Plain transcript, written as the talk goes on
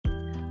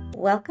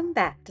Welcome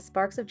back to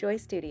Sparks of Joy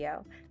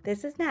Studio.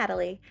 This is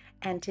Natalie,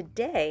 and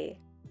today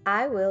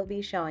I will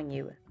be showing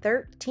you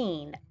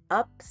 13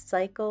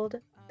 upcycled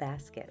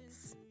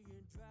baskets.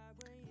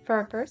 For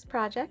our first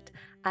project,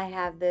 I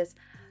have this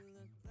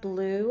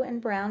blue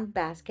and brown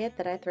basket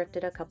that I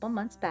thrifted a couple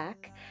months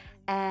back,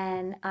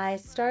 and I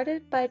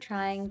started by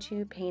trying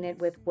to paint it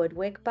with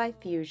Woodwick by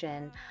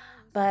Fusion,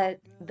 but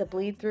the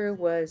bleed through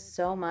was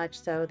so much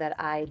so that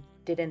I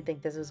didn't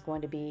think this was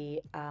going to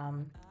be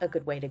a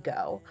good way to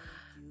go.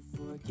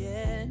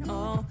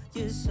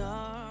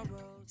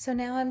 So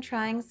now I'm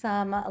trying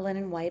some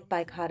linen white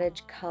by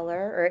Cottage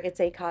Color, or it's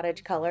a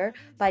Cottage Color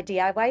by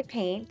DIY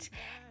Paint.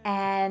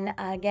 And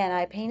again,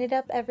 I painted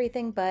up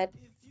everything, but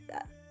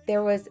it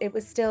was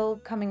still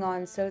coming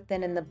on so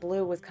thin, and the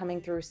blue was coming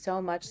through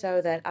so much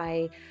so that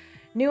I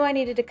knew I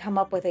needed to come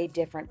up with a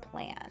different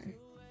plan.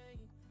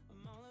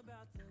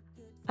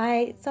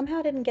 I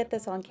somehow didn't get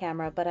this on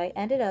camera, but I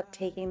ended up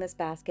taking this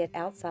basket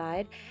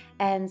outside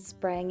and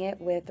spraying it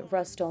with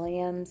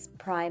Rust-Oleum's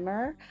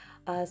primer,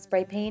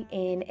 spray paint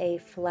in a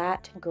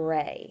flat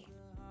gray.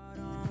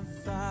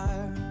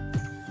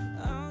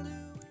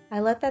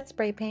 I let that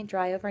spray paint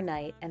dry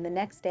overnight, and the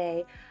next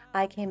day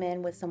I came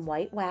in with some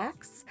white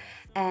wax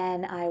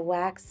and I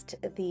waxed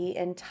the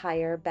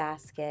entire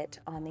basket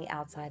on the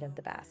outside of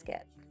the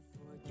basket.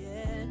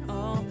 Forget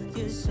all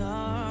your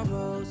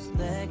sorrows,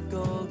 let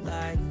go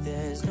like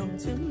there's no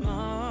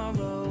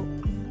tomorrow.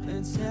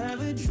 Let's have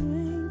a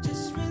drink,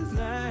 just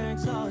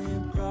relax, all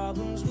your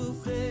problems will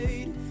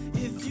fade.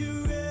 If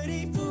you're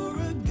ready for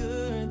a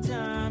good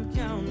time,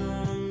 count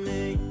on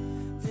me.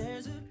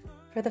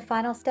 For the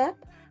final step,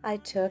 I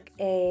took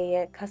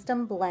a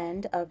custom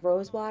blend of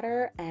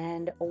rosewater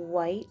and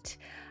white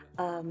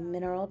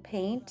mineral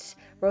paint.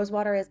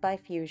 Rosewater is by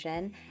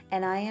Fusion,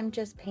 and I am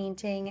just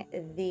painting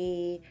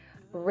the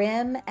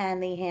rim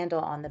and the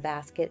handle on the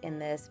basket in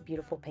this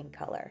beautiful pink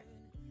color.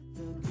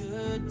 The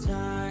good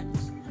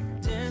times,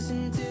 dance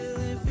until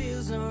it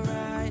feels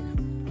alright.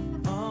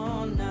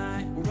 All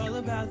night, we're all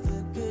about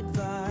the good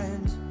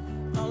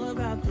vibes, all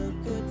about the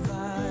good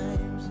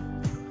vibes.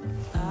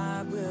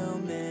 I will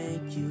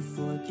make you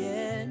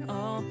forget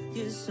all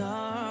your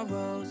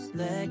sorrows,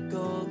 let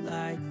go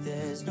like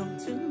there's no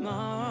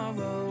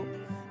tomorrow.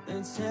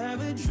 Let's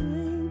have a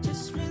drink,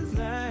 just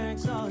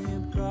relax, all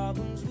your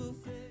problems will fade.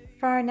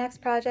 For our next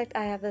project,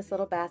 I have this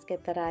little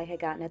basket that I had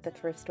gotten at the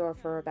thrift store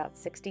for about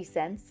 60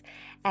 cents,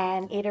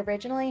 and it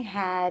originally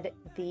had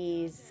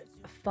these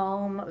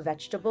foam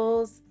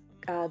vegetables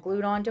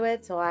glued onto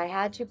it, so I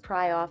had to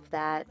pry off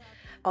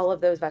all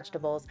of those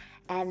vegetables,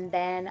 and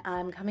then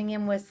I'm coming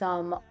in with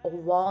some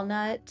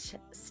walnut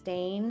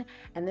stain,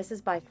 and this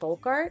is by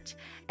Folk Art,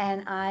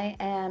 and I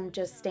am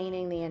just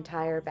staining the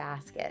entire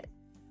basket.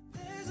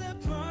 There's a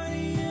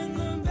party in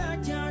the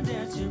backyard,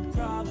 dance your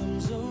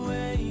problems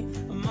away.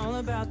 I'm all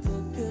about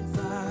the good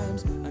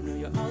vibes. I know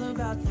you're all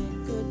about the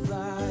good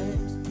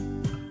vibes.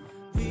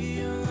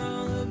 We are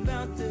all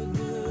about the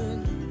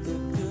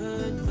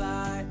good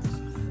vibes.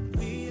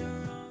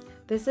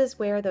 This is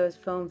where those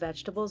foam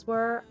vegetables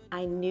were.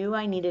 I knew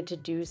I needed to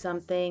do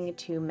something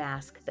to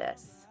mask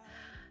this.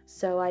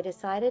 So I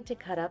decided to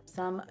cut up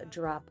some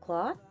drop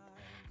cloth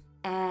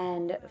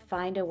and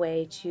find a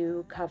way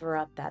to cover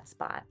up that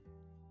spot.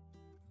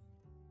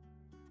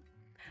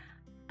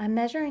 I'm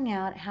measuring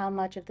out how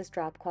much of this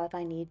drop cloth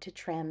I need to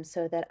trim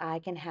so that I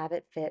can have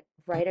it fit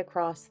right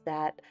across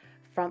that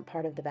front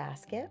part of the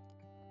basket.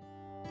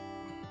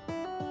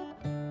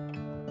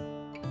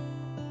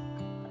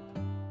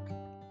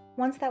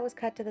 Once that was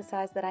cut to the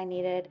size that I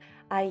needed,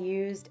 I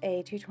used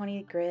a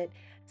 220 grit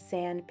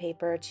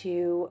sandpaper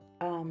to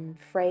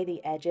fray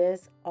the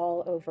edges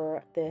all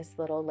over this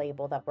little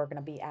label that we're going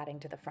to be adding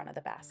to the front of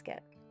the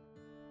basket.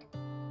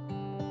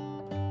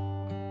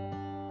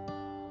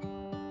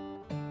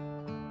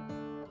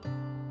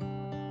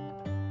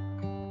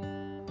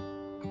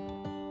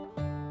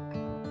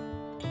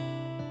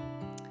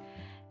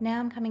 Now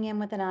I'm coming in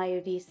with an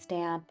IOD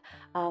stamp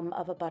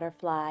of a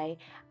butterfly.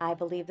 I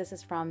believe this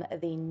is from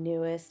the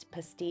newest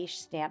Pastiche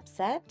Stamp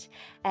Set,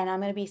 and I'm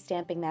going to be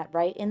stamping that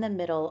right in the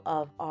middle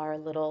of our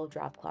little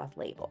drop cloth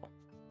label.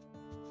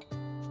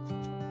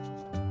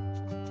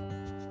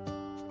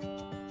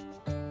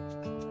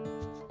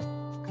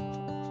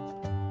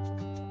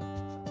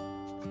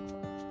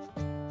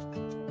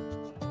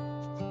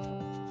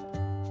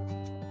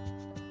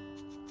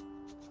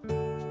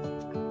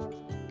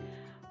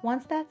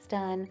 Once that's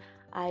done,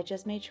 I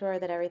just made sure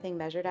that everything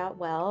measured out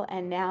well,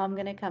 and now I'm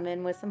going to come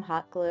in with some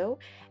hot glue,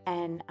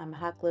 and I'm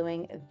hot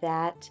gluing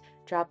that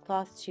drop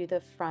cloth to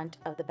the front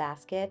of the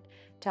basket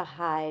to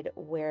hide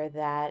where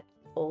that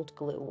old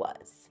glue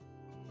was.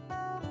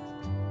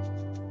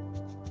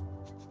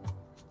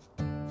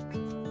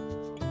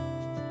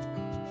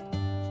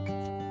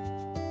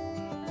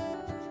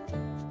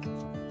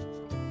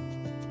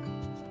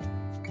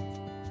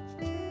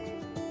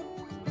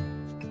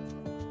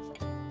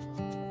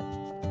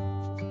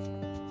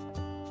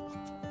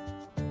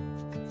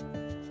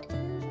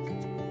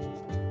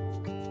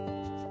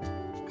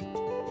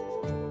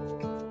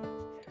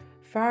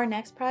 For our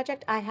next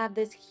project, I have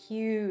this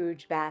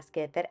huge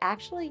basket that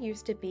actually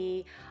used to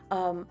be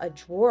a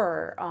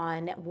drawer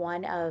on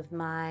one of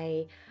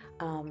my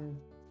um,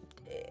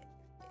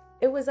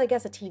 it was, I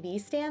guess, a TV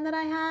stand that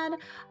I had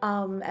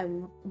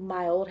in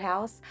my old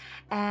house.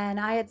 And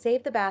I had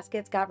saved the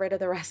baskets, got rid of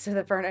the rest of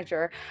the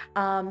furniture.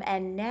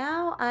 And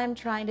now I'm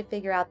trying to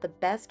figure out the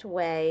best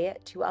way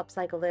to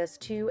upcycle this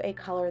to a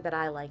color that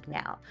I like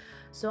now.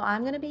 So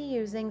I'm going to be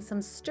using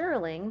some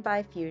sterling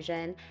by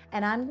Fusion,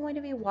 and I'm going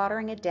to be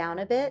watering it down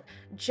a bit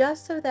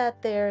just so that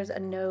there's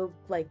no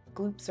like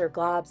gloops or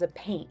globs of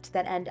paint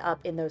that end up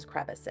in those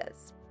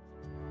crevices.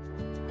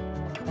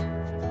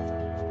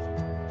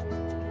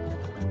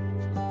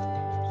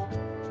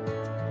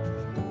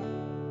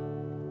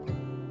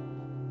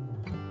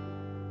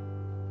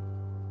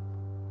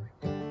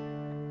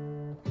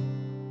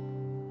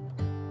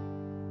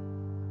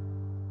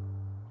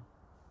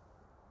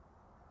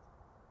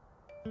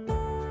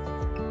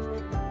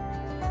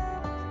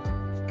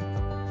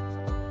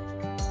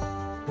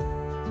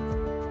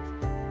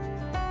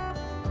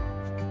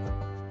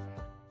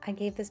 I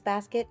gave this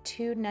basket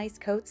 2 nice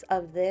coats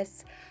of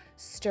this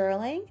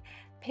sterling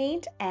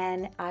paint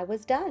and I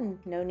was done.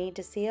 No need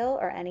to seal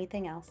or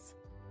anything else.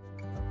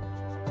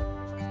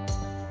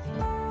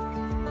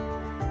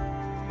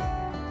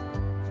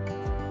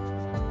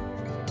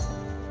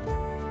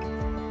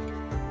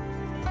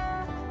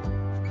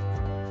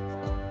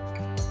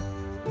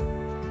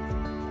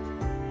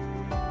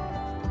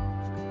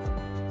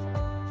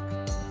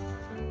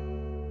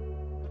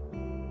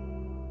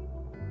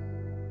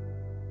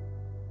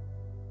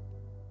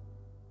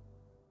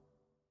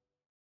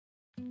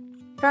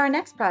 For our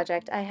next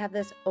project, I have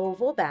this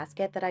oval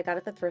basket that I got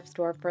at the thrift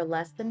store for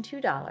less than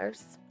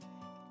 $2.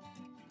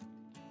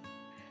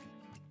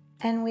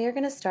 And we are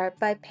going to start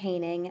by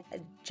painting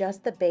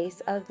just the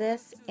base of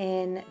this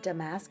in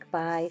Damask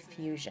by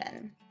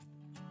Fusion.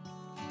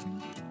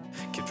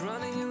 Kept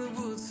running in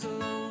the woods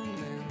alone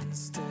and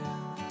still.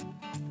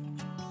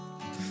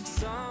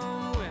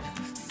 Somewhere,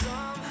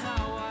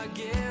 somehow, I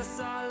guess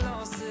I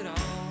lost it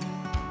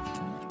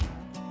all.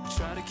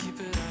 Try to keep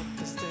it up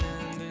and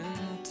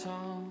standing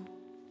tall.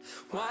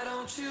 Why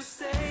don't you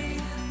stay,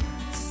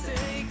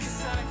 stay,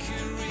 'cause I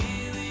could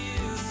really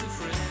use a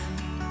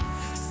friend.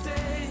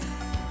 Stay,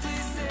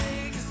 please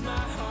stay, 'cause my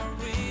heart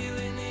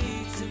really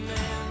needs a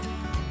man.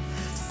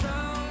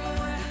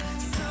 Somewhere,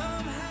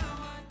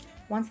 somehow I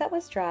guess. Once that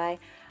was dry,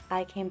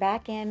 I came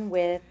back in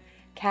with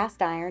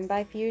cast iron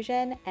by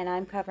Fusion, and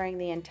I'm covering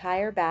the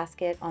entire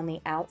basket on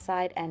the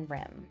outside and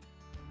rim.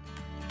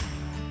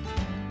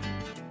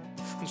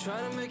 I'm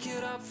trying to make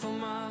it up for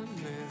my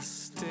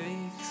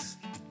mistakes,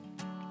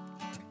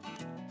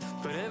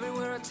 but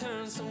everywhere I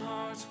turn some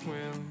hearts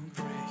will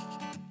break.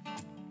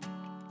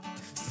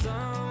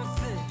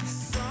 Something,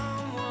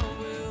 someone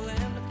will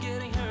end up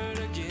getting hurt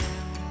again.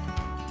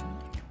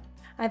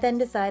 I then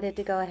decided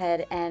to go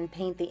ahead and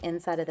paint the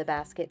inside of the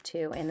basket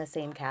too in the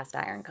same cast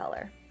iron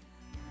color.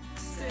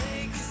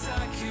 Stay, 'cause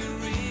I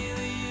could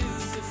really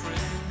use a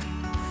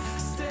friend.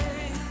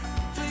 Stay,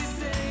 please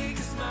stay,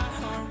 'cause my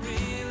heart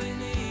really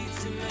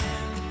needs a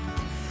man.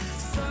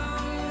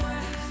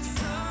 Somewhere,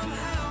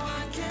 somehow,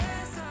 I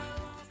guess I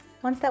lost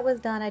it. Once that was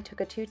done, I took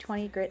a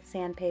 220 grit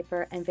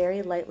sandpaper and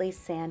very lightly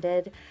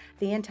sanded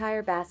the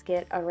entire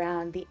basket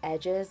around the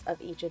edges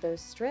of each of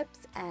those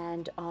strips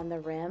and on the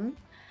rim,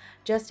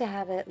 just to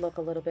have it look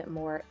a little bit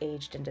more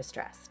aged and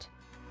distressed.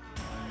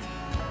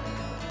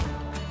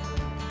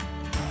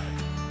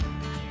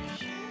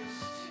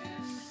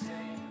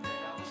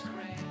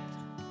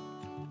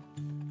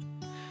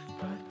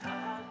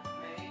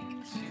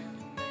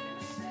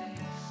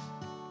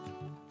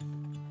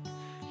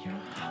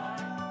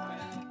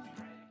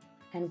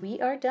 And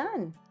we are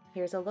done.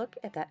 Here's a look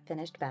at that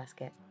finished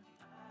basket.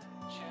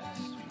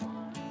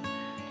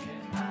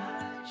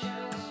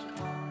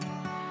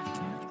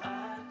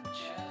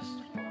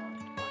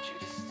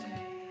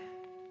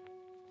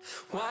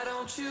 Why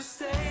don't you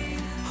stay?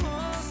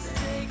 Oh,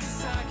 stay,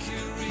 'cause I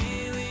could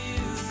really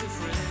use a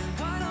friend.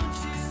 Why don't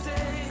you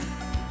stay?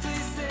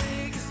 Please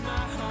stay, 'cause my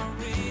heart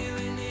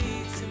really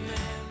needs a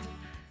man.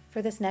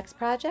 For this next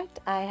project,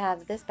 I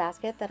have this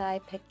basket that I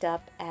picked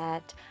up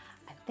at,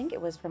 I think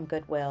it was from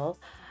Goodwill,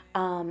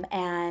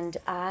 and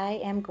I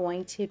am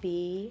going to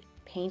be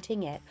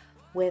painting it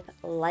with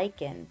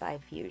Lichen by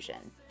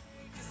Fusion.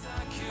 'Cause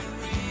I could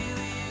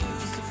really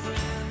use a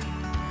friend.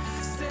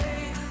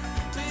 Stay,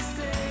 please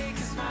stay,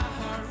 'cause my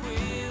heart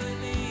really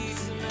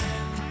needs a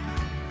man.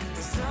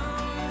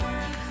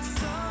 Somewhere,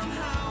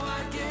 somehow,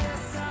 I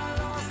guess I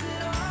lost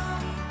it all.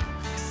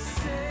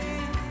 Stay,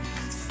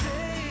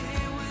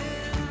 stay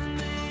with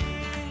me.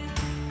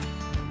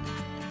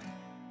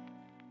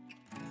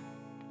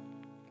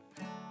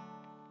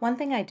 One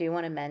thing I do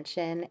want to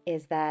mention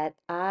is that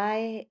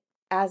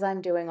as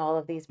I'm doing all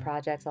of these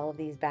projects, all of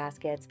these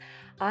baskets,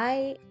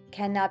 I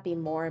cannot be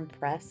more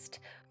impressed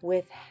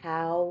with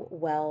how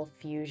well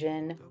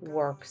Fusion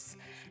works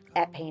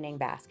at painting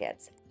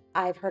baskets.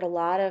 I've heard a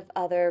lot of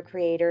other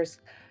creators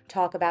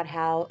talk about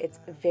how it's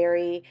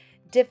very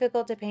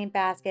difficult to paint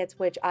baskets,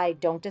 which I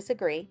don't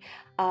disagree.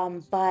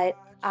 But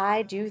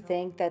I do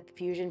think that the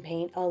Fusion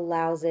paint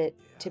allows it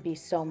to be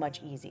so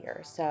much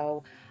easier.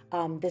 So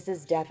this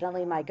is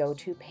definitely my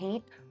go-to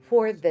paint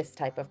for this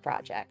type of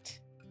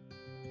project.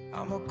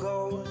 I'm a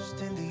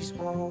ghost in these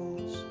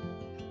walls,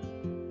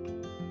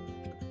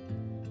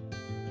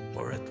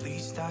 or at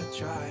least I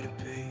try to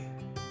be.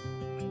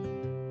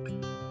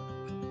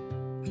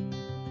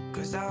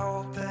 'Cause I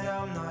hope that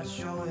I'm not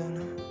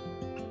showing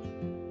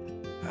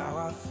how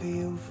I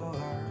feel for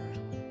her,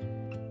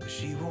 but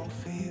she won't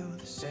feel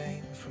the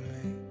same for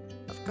me.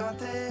 I've got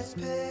this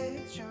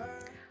picture.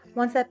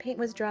 Once that paint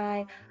was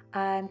dry,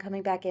 I'm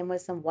coming back in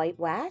with some white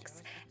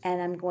wax,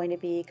 and I'm going to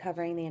be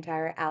covering the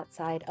entire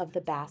outside of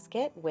the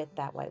basket with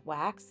that white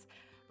wax,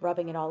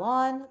 rubbing it all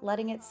on,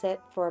 letting it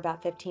sit for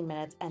about 15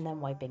 minutes, and then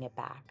wiping it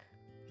back.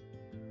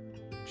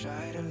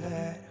 Try to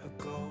let her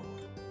go,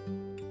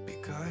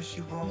 because she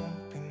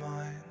won't be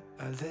mine.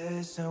 I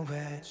listen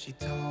when she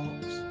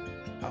talks,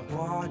 I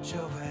watch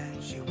her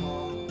when she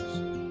walks.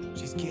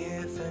 She's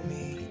giving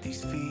me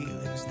these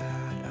feelings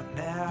that I've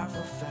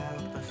never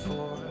felt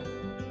before,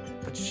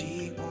 but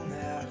she will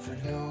never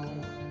know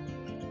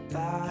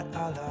that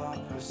I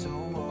love her so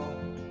well.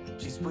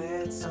 She's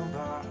with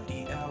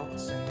somebody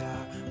else and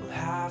I will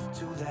have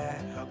to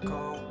let her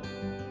go.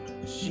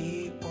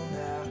 She will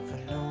never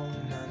know,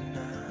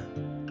 nah,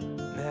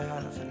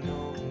 never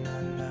know,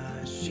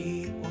 nah.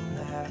 She will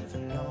never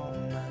know,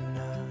 nah,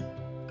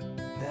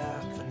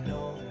 never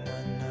know,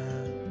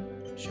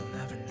 nah. She'll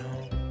never know.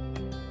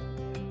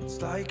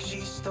 It's like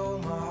she stole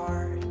my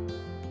heart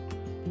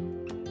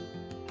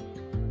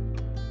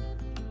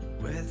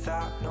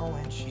without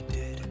knowing she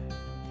did.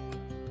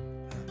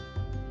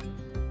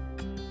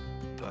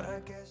 But I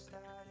guess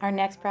that Our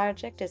next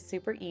project is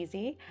super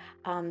easy.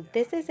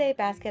 This is a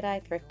basket I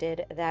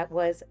thrifted that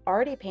was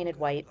already painted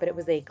white, but it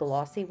was a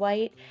glossy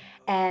white,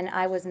 and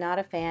I was not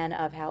a fan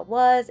of how it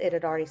was. It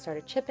had already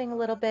started chipping a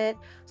little bit.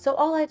 So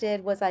all I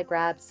did was I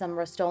grabbed some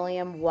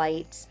Rust-Oleum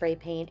white spray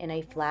paint in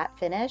a flat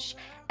finish,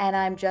 and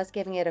I'm just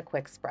giving it a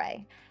quick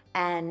spray.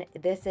 And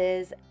this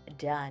is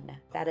done.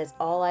 That is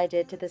all I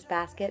did to this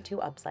basket to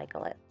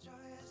upcycle it.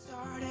 as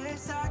hard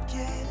as I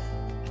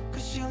can,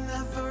 'cause she'll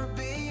never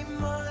be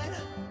mine.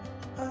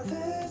 I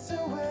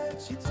listen when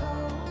she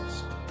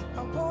talks,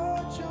 I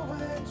watch her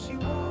when she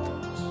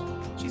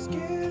walks. She's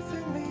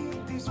giving me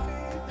these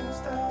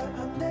feelings that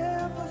I've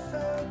never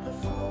felt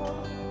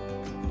before.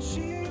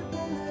 She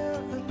will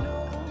never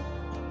know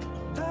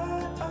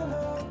that I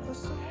love her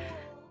so.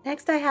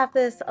 Next, I have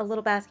this a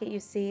little basket you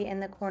see in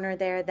the corner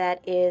there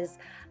that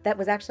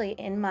was actually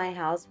in my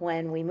house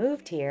when we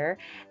moved here,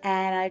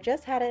 and I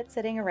just had it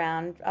sitting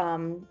around,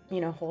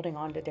 holding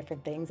on to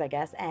different things, I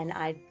guess. And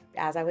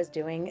as I was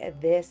doing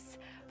this,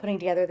 putting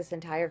together this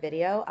entire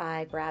video,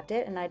 I grabbed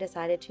it and I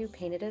decided to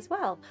paint it as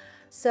well.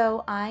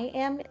 So I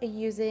am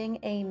using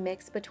a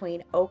mix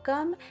between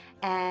Oakham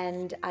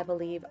and I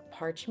believe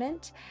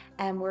Parchment,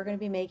 and we're going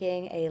to be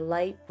making a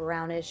light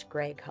brownish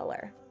gray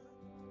color.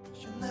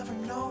 She'll never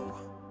know.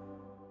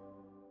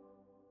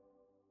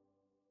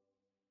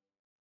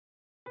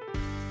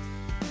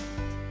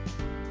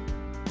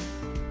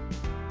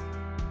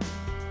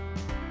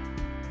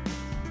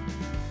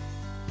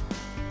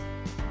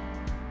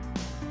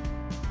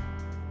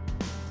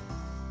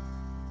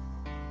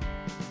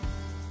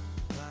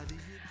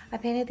 I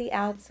painted the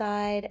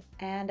outside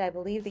and I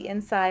believe the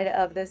inside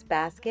of this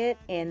basket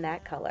in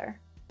that color.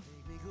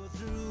 Make me go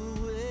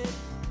through it,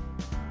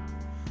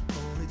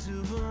 only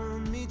to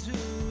burn me to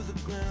the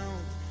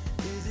ground.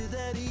 Is it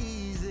that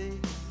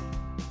easy?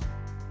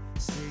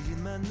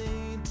 Saying my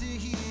name to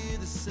hear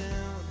the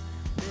sound,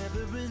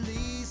 never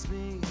release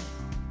me.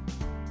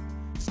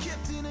 It's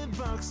kept in a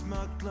box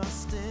marked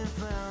lost and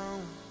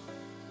found.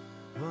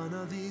 One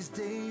of these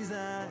days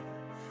I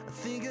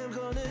think I'm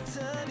gonna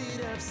turn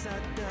it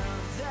upside down.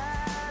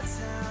 That's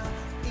how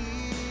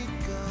it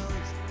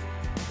goes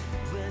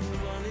when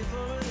you're running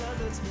for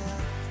another's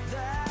man.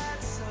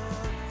 That's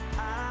all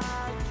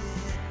I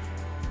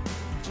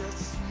get, just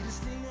the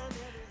sweetest thing I never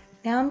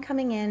had. Now I'm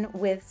coming in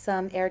with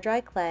some air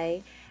dry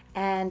clay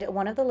and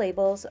one of the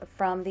labels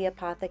from the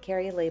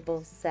Apothecary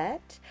label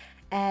set,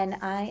 and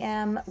I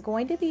am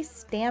going to be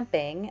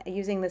stamping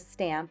using the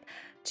stamp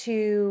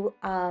to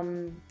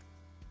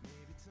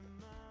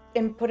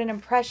and put an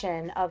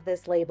impression of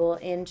this label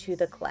into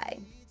the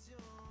clay.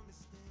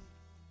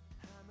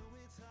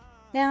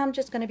 Now I'm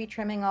just going to be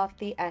trimming off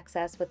the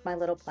excess with my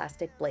little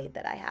plastic blade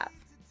that I have.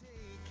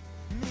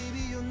 Maybe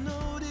you'll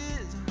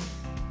notice,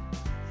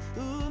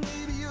 or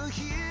maybe you'll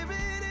hear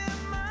it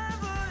in my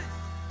voice.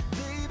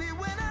 Baby,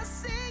 when I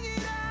sing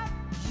it out,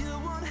 you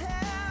won't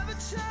have a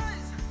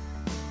choice.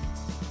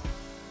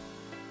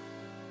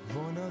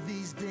 One of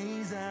these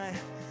days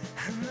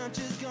I'm not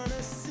just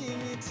gonna sing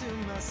it to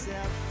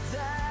myself.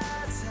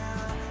 That's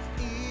how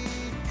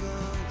it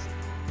goes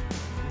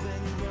when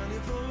you're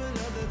running for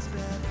another's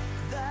man.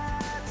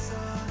 That's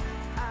all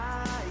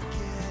I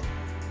get.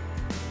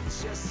 It's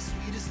just the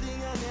sweetest thing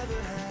I never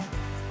had.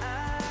 I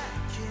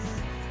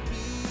can't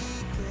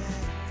regret.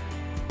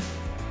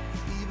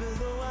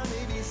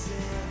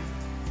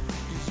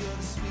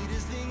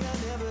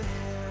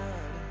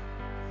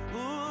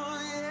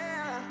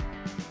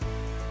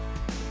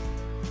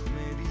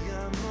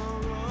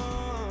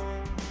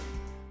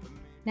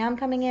 Now I'm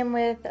coming in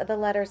with the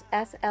letters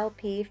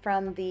SLP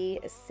from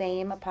the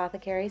same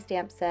Apothecary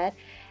Stamp Set,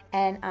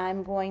 and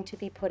I'm going to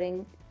be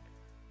putting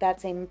that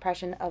same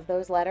impression of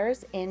those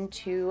letters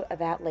into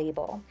that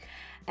label.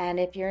 And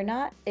if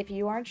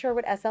you aren't sure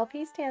what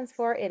SLP stands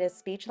for, it is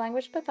speech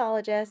language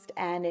pathologist.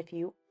 And if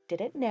you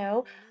didn't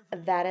know,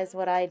 that is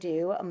what I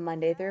do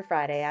Monday through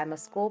Friday. I'm a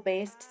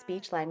school-based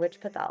speech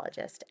language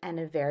pathologist, and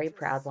a very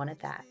proud one at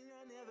that.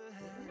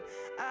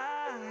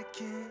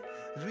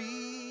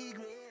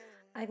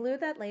 I glued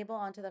that label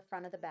onto the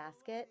front of the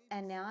basket,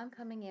 and now I'm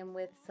coming in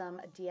with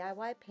some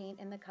DIY paint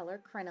in the color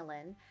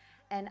Crinoline,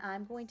 and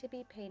I'm going to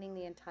be painting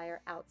the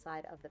entire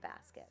outside of the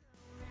basket.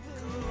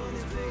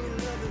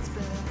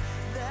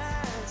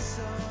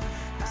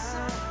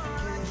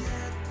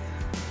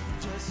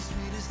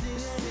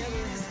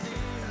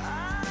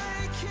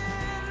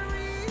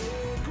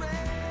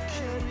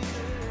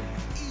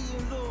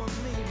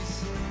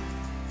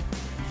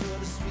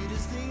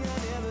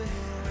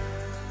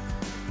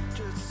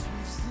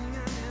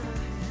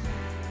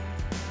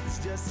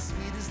 Just the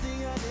sweetest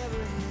thing I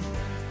never had.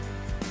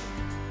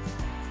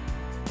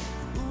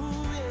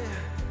 Ooh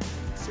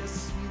yeah, it's just the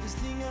sweetest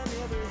thing I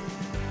never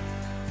had.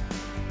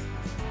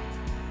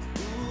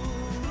 Ooh,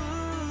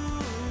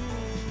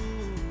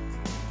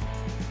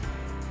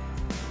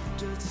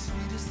 just the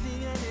sweetest thing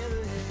I never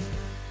had.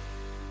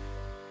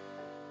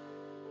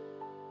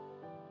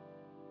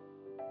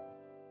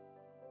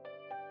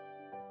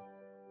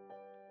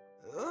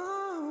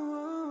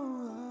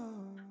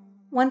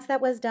 Once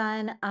that was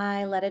done,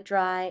 I let it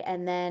dry,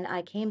 and then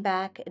I came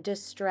back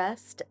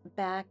distressed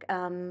back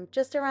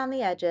just around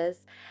the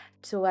edges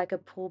so I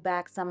could pull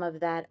back some of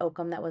that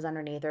Oakham that was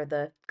underneath, or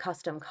the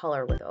custom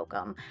color with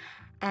Oakham.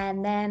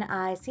 And then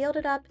I sealed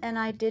it up, and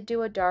I did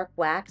do a dark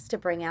wax to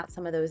bring out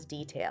some of those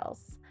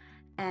details.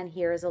 And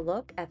here is a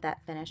look at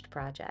that finished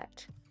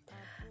project.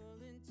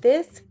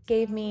 This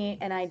gave me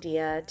an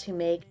idea to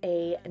make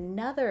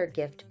another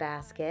gift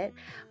basket,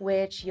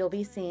 which you'll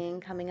be seeing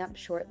coming up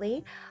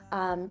shortly.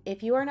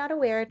 If you are not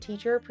aware,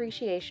 Teacher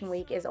Appreciation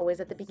Week is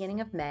always at the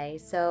beginning of May.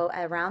 So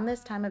around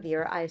this time of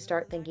year, I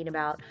start thinking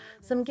about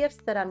some gifts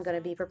that I'm going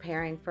to be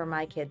preparing for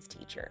my kids'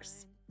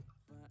 teachers.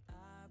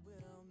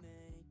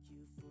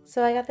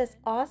 So I got this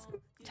awesome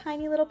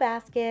tiny little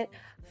basket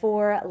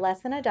for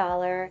less than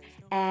 $1,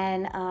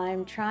 and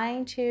I'm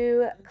trying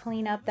to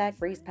clean up that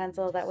grease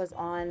pencil that was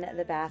on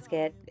the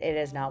basket. It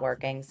is not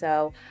working,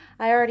 so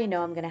I already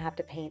know I'm going to have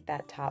to paint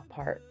that top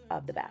part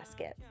of the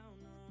basket.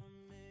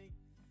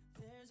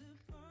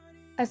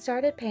 I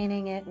started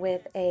painting it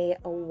with a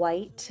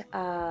white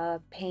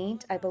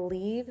paint. I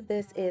believe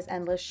this is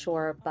Endless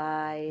Shore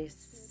by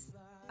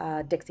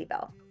Dixie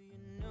Belle.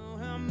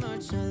 How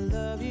much I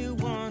love you,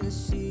 wanna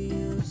see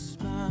you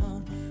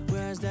smile.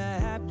 Where's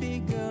that happy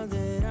girl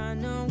that I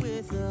know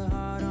with a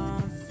heart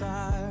on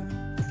fire?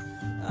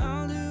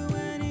 I'll do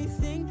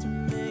anything to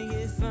make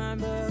it fine,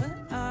 but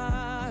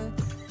I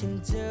can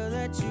tell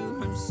that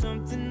you have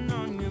something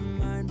on your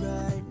mind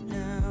right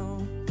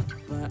now.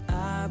 But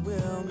I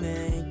will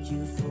make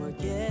you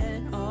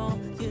forget all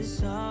your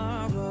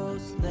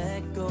sorrows.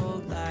 Let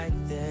go like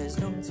there's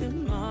no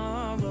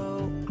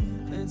tomorrow.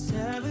 Let's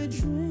have a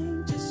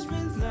drink, just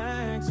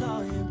relax,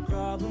 all your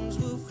problems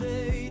will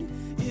fade.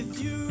 If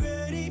you're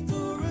ready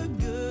for a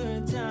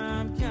good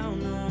time,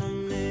 count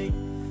on me.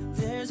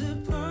 There's a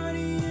party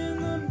in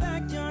the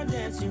backyard,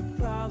 dance your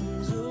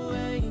problems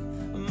away.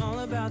 I'm all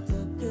about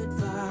the good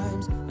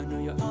vibes, I know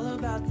you're all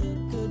about the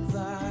good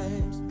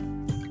vibes.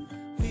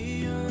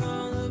 We are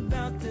all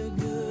about the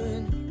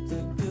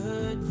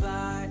good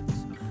vibes.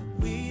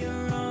 We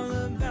are all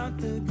about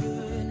the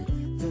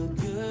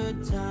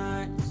good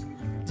times.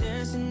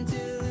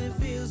 Until it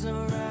feels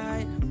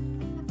alright.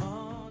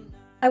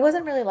 I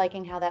wasn't really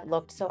liking how that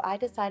looked, so I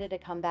decided to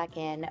come back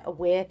in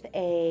with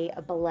a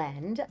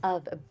blend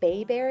of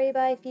Bayberry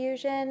by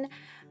Fusion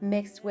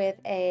mixed with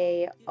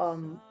a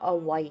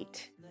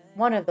white,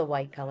 one of the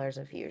white colors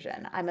of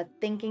Fusion. I'm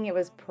thinking it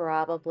was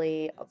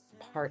probably a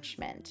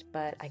Parchment,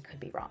 but I could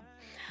be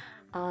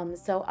wrong.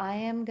 So I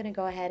am going to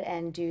go ahead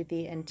and do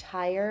the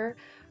entire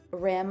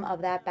rim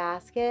of that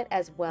basket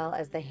as well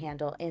as the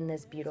handle in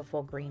this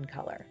beautiful green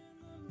color.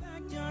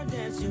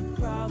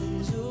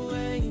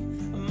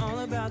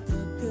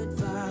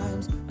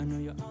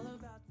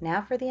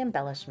 Now for the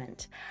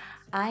embellishment.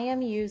 I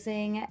am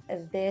using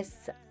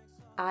this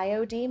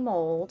IOD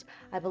mold.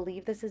 I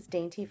believe this is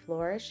Dainty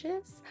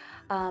Flourishes,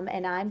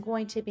 and I'm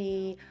going to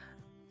be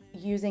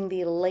using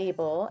the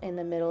label in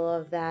the middle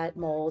of that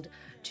mold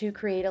to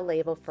create a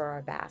label for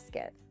our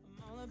basket.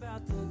 All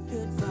about the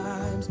good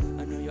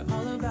vibes. I know you're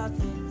all about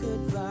the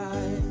good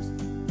vibes.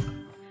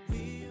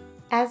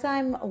 As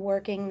I'm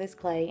working this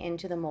clay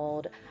into the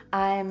mold,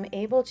 I'm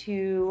able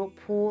to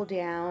pull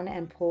down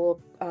and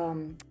pull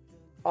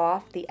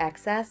off the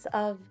excess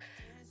of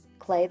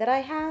clay that I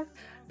have,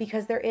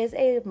 because there is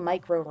a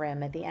micro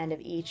rim at the end of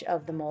each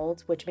of the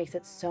molds, which makes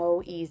it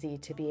so easy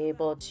to be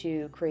able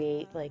to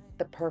create like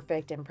the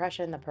perfect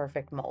impression, the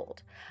perfect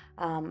mold.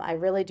 I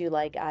really do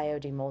like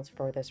IOD molds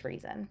for this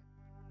reason.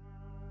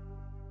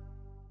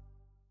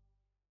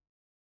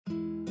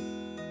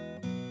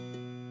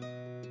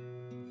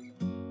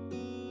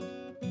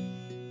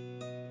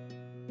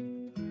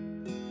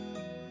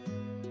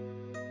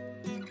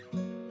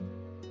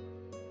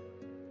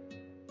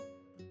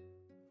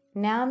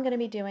 Now I'm going to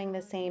be doing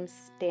the same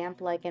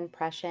stamp-like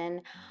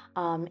impression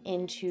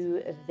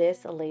into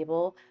this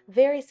label,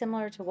 very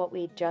similar to what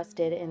we just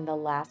did in the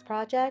last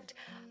project,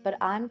 but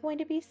I'm going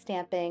to be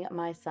stamping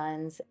my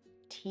son's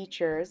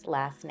teacher's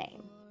last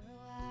name.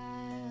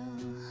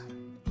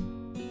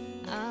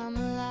 I'm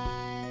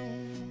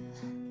alive,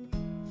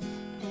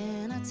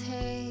 and I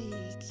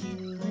take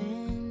you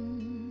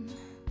in.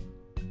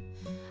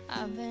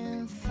 I've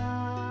been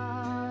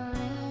falling,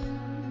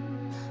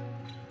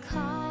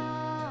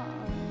 calling.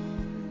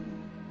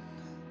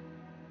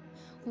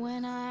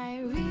 When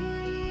I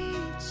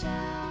reach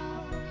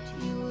out,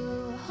 you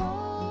will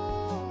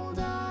hold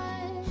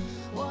on.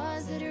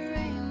 Was it a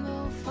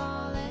rainbow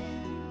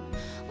falling?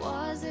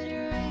 Was it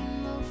a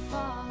rainbow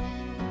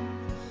falling?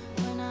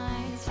 When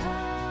I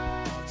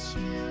touch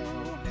you,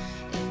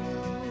 it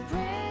will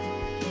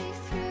break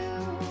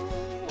through.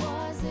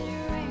 Was it a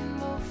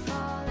rainbow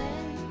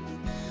falling?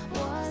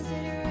 Was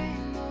it a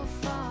rainbow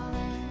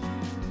falling?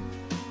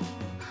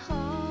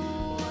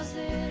 Oh, was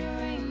it a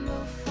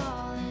rainbow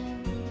falling?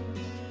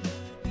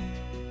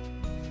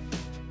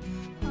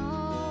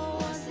 Oh,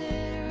 was it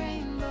a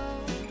rainbow?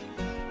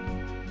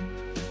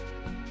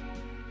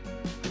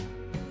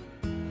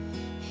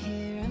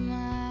 Here am I,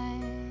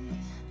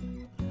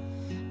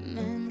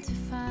 meant to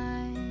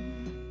find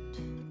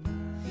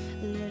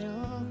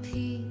little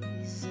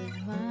peace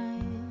of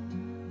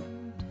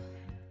mind.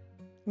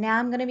 Now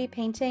I'm going to be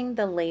painting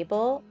the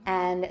label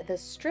and the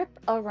strip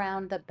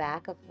around the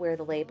back of where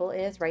the label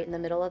is, right in the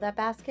middle of that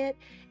basket,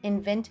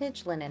 in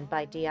Vintage Linen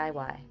by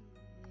DIY.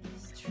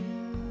 It's true,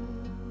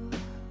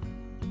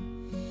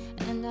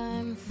 and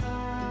I'm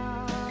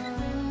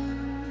falling,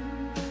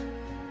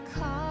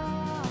 calling.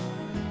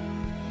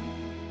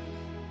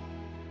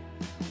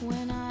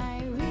 When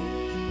I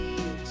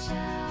reach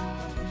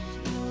out,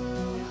 you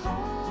will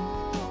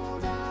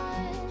hold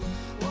on.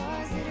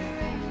 Was it a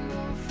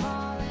rainbow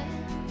falling?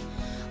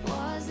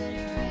 Was it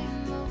a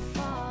rainbow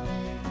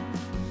falling?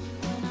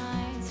 When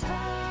I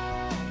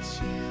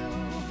touch you,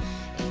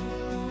 it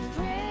will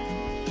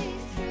break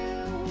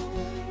through.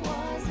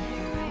 Was it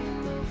a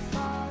rainbow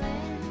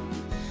falling?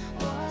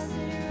 Was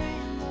it a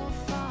rainbow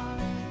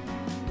falling?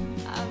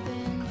 I've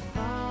been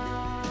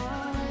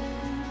falling,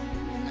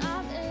 and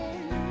I've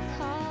been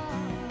calling.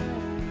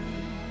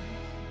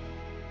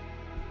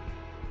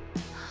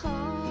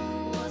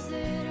 Oh, was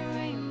it a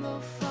rainbow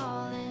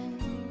falling?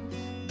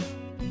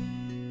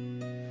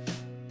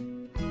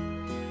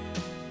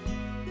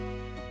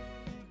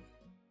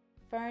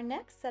 For our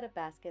next set of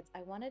baskets,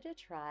 I wanted to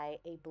try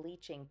a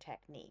bleaching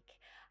technique.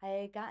 I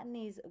had gotten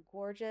these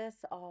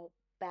gorgeous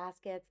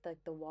baskets,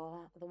 like the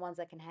ones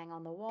that can hang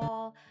on the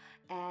wall,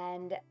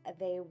 and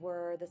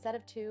the set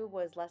of two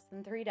was less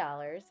than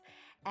 $3,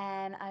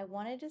 and I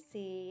wanted to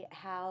see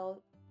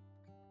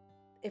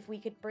if we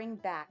could bring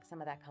back some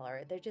of that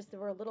color. They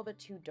were a little bit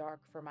too dark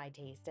for my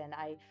taste, and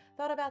I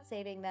thought about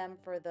saving them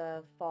for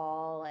the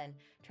fall and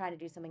trying to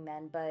do something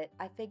then, but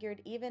I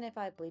figured even if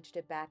I bleached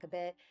it back a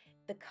bit,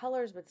 the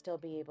colors would still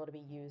be able to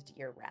be used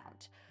year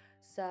round.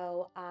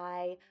 So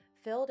I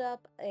filled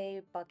up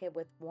a bucket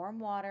with warm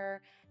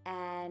water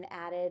and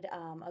added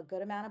a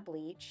good amount of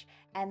bleach,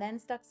 and then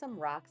stuck some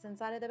rocks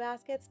inside of the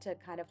baskets to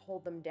kind of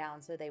hold them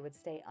down so they would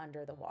stay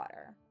under the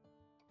water.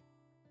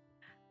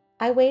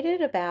 I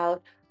waited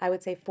about, I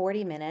would say,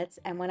 40 minutes,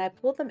 and when I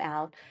pulled them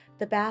out,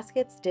 the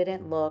baskets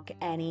didn't look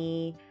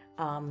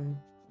um,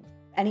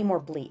 any more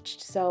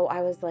bleached. So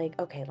I was like,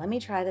 okay, let me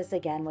try this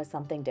again with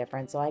something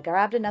different. So I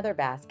grabbed another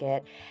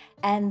basket,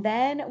 and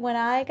then when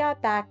I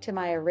got back to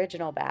my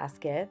original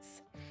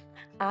baskets,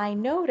 I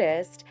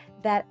noticed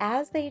that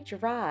as they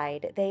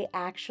dried, they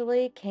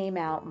actually came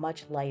out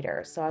much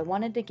lighter. So I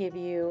wanted to give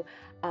you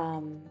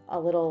a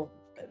little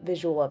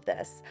visual of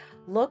this.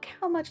 Look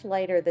how much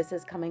lighter this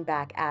is coming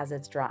back as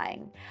it's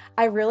drying.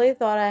 I really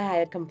thought I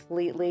had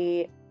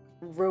completely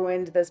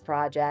ruined this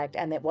project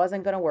and it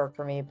wasn't going to work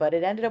for me, but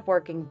it ended up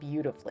working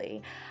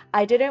beautifully.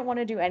 I didn't want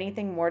to do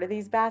anything more to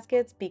these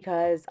baskets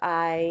because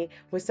I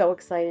was so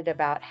excited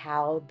about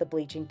how the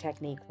bleaching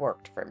technique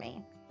worked for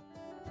me.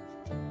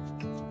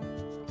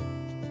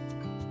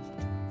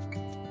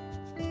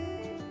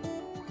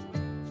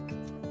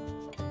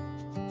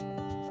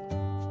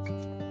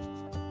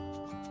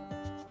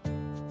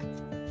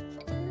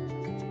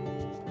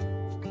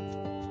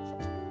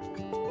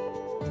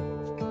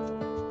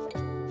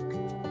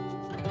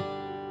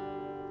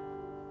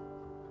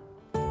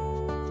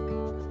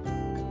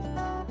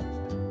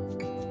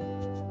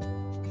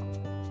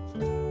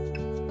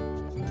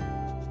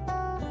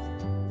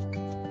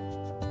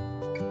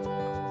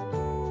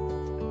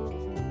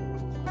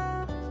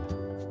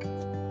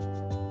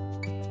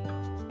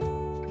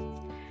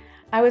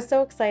 I was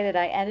so excited.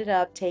 I ended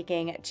up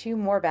taking two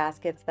more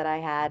baskets that I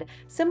had,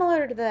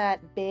 similar to that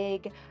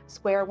big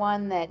square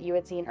one that you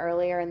had seen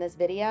earlier in this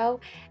video,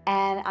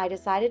 and I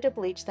decided to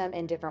bleach them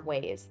in different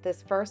ways.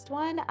 This first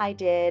one I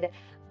did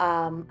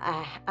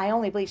I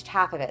only bleached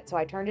half of it. So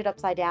I turned it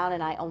upside down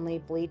and I only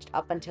bleached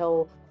up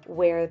until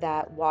where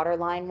that water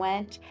line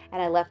went,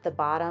 and I left the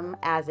bottom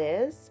as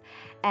is.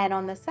 And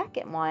on the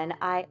second one,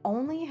 I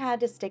only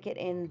had to stick it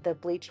in the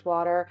bleached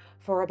water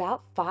for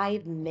about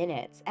 5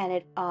 minutes, and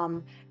it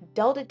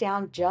dulled it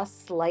down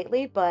just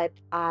slightly, but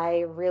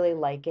I really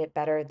like it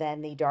better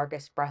than the dark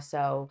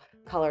espresso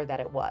color that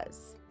it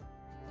was.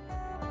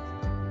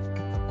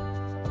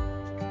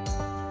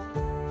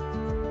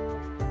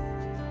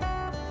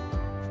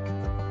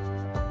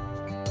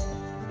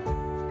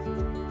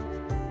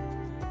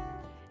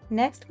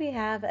 Next, we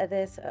have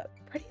this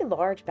pretty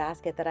large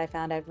basket that I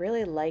found. I've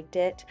really liked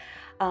it.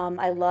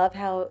 I love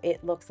how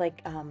it looks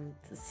like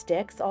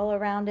sticks all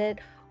around it.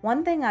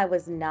 One thing I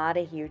was not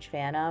a huge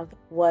fan of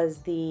was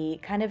the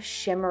kind of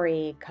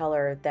shimmery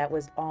color that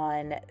was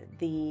on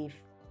the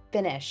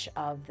finish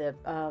of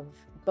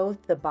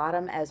both the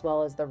bottom as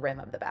well as the rim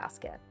of the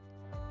basket.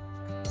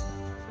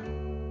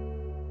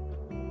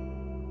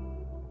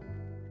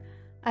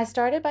 I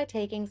started by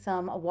taking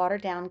some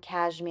watered down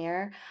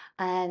cashmere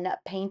and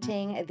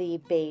painting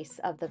the base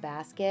of the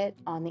basket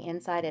on the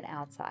inside and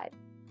outside.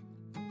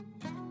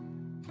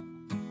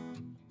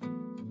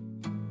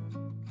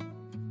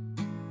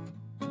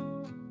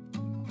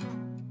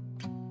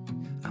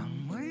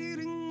 I'm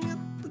waiting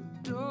at the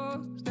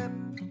doorstep,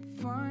 I'm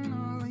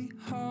finally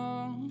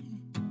home.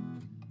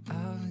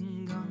 I've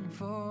been gone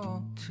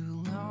for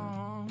too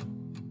long.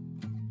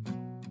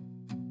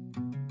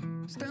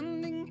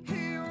 Standing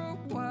here a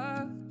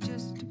while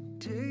just to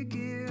take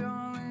it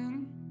all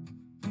in.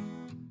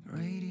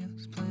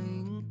 Radio's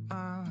playing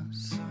our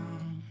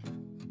song.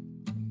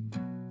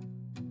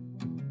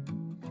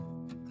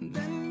 And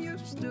then you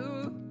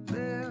stood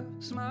there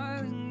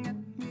smiling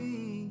at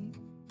me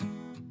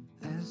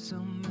as so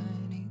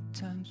many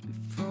times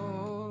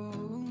before.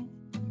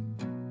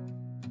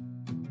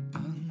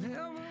 I'll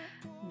never.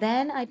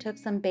 Then I took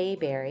some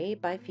Bayberry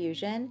by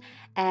Fusion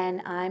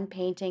and I'm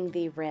painting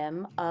the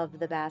rim of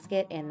the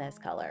basket in this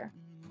color.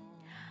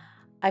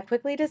 I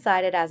quickly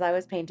decided as I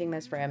was painting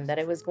this rim that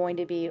it was going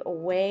to be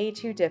way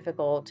too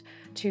difficult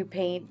to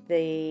paint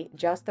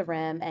just the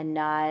rim and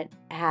not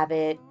have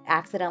it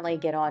accidentally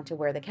get onto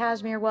where the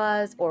cashmere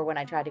was, or when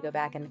I tried to go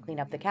back and clean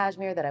up the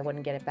cashmere that I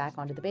wouldn't get it back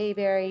onto the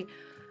Bayberry.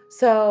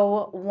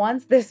 So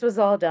once this was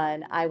all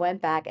done, I went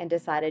back and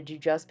decided to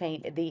just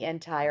paint the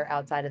entire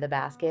outside of the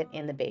basket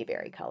in the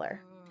Bayberry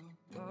color.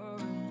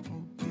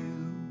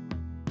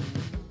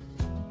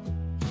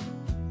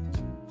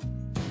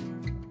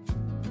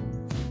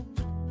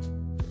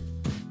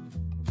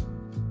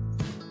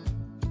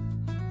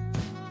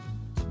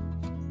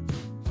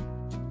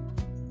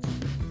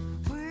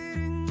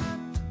 Waiting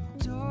at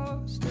the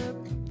doorstep,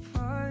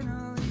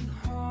 finally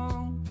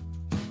home.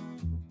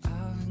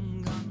 I've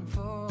been gone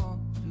for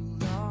too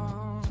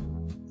long.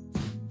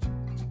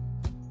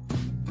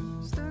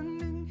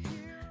 Standing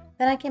here.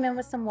 Then I came in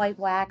with some white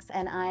wax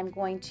and I'm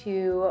going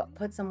to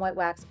put some white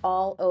wax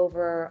all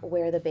over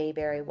where the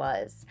Bayberry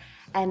was.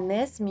 And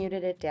this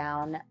muted it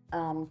down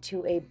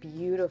to a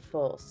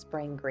beautiful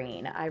spring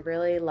green. I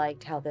really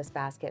liked how this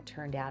basket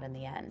turned out in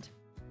the end.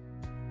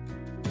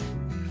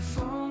 If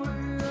only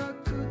I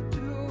could do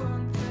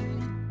one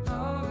thing,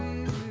 I'll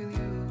be with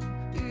you.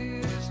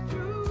 It is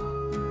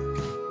true.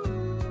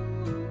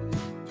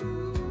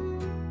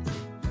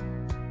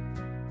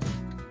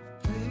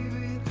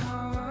 Baby,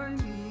 how I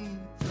need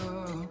the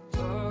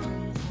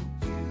loving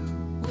of you.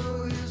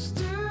 Will you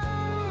still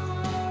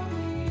love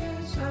me?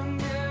 Yes, I'm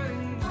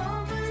getting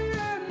lonely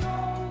and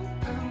old.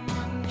 And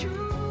when you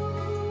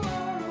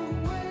are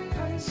away,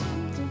 I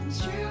sometimes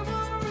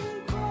shiver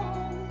and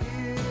cold.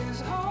 It is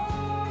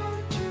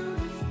hard to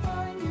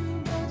define you,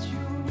 but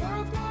you're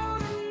worth more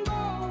than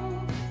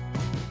gold.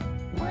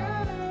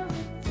 When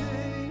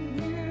everything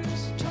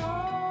is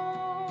told.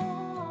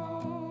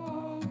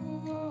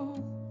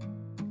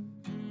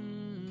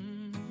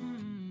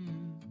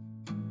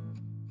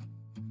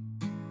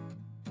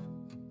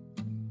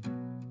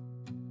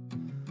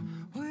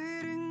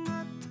 Waiting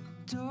at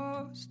the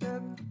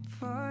doorstep,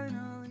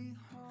 finally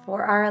home.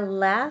 For our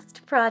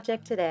last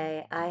project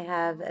today, I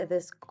have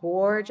this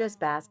gorgeous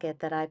basket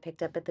that I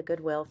picked up at the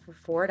Goodwill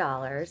for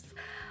 $4.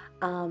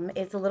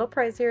 It's a little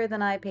pricier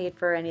than I paid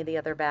for any of the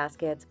other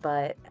baskets,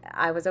 but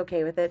I was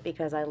okay with it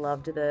because I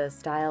loved the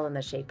style and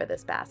the shape of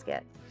this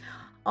basket.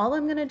 All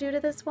I'm going to do to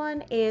this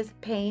one is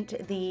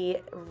paint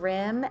the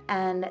rim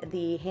and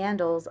the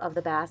handles of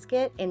the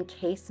basket in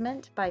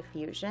Casement by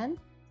Fusion.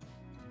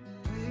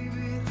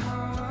 Baby,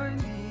 how I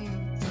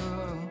need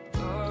the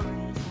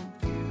loving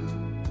of you.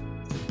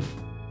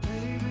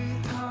 Baby,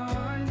 how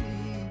I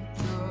need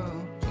the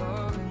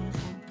loving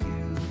of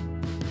you.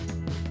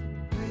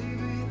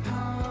 Baby,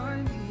 how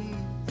I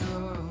need the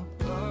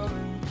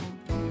loving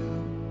of you.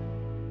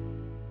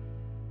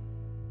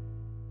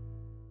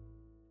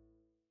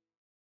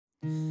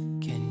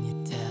 Can you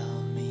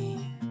tell me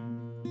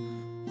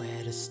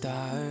where to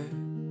start?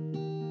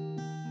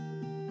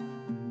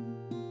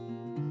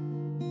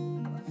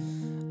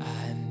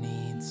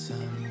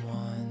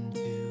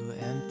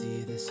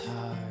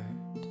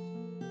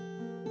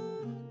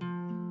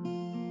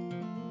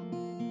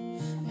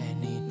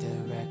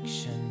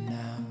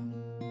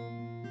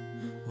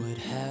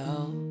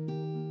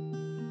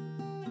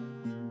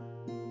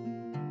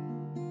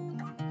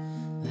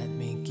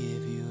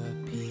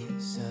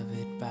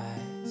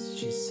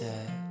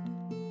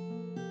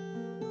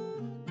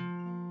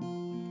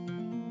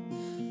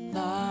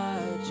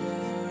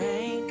 Larger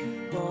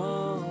ain't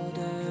bolder,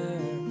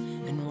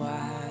 and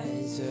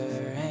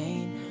wiser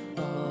ain't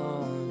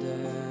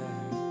older.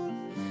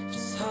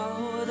 Just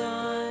hold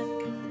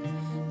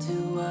on to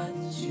what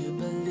you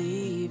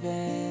believe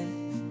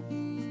in.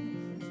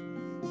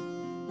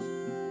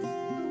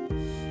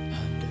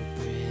 Under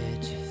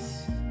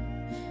bridges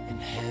and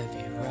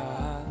heavy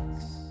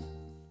rocks.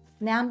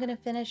 Now I'm going to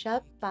finish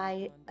up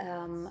by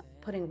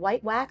putting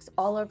white wax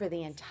all over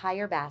the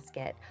entire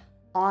basket,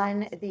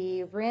 on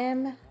the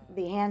rim,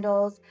 the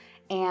handles,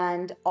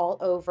 and all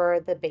over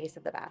the base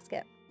of the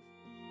basket.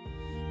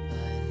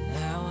 But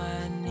now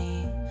I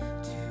need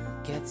to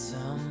get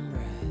some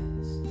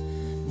rest.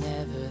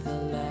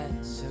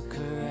 Nevertheless, a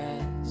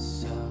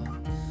caress. So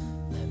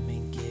let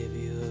me give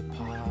you a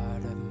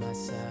part of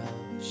myself,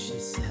 she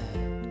said.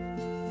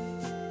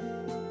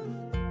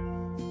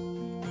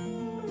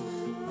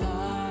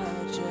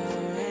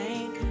 Larger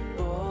ain't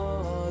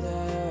bolder,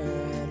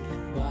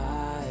 and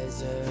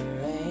wiser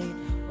ain't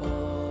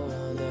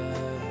older.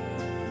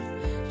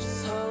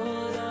 Just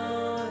hold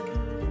on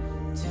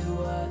to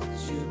what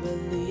you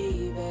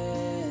believe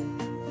in.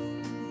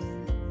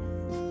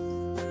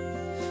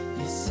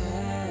 Yes,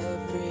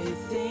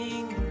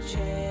 everything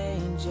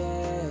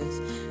changes,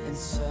 and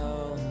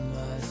so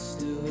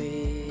must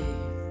we.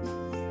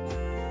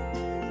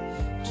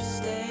 Just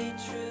stay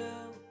true.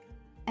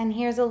 And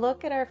here's a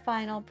look at our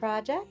final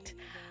project.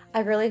 I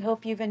really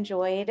hope you've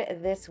enjoyed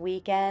this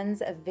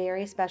weekend's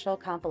very special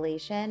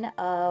compilation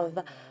of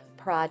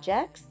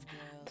projects.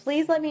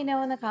 Please let me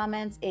know in the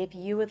comments if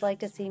you would like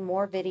to see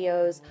more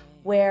videos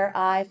where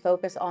I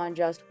focus on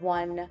just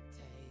one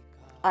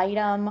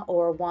item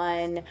or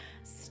one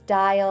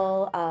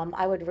style.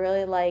 I would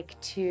really like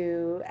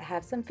to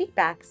have some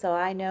feedback so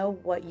I know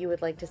what you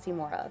would like to see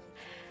more of.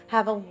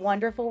 Have a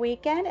wonderful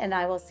weekend, and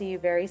I will see you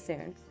very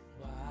soon.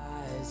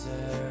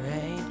 Wiser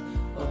ain't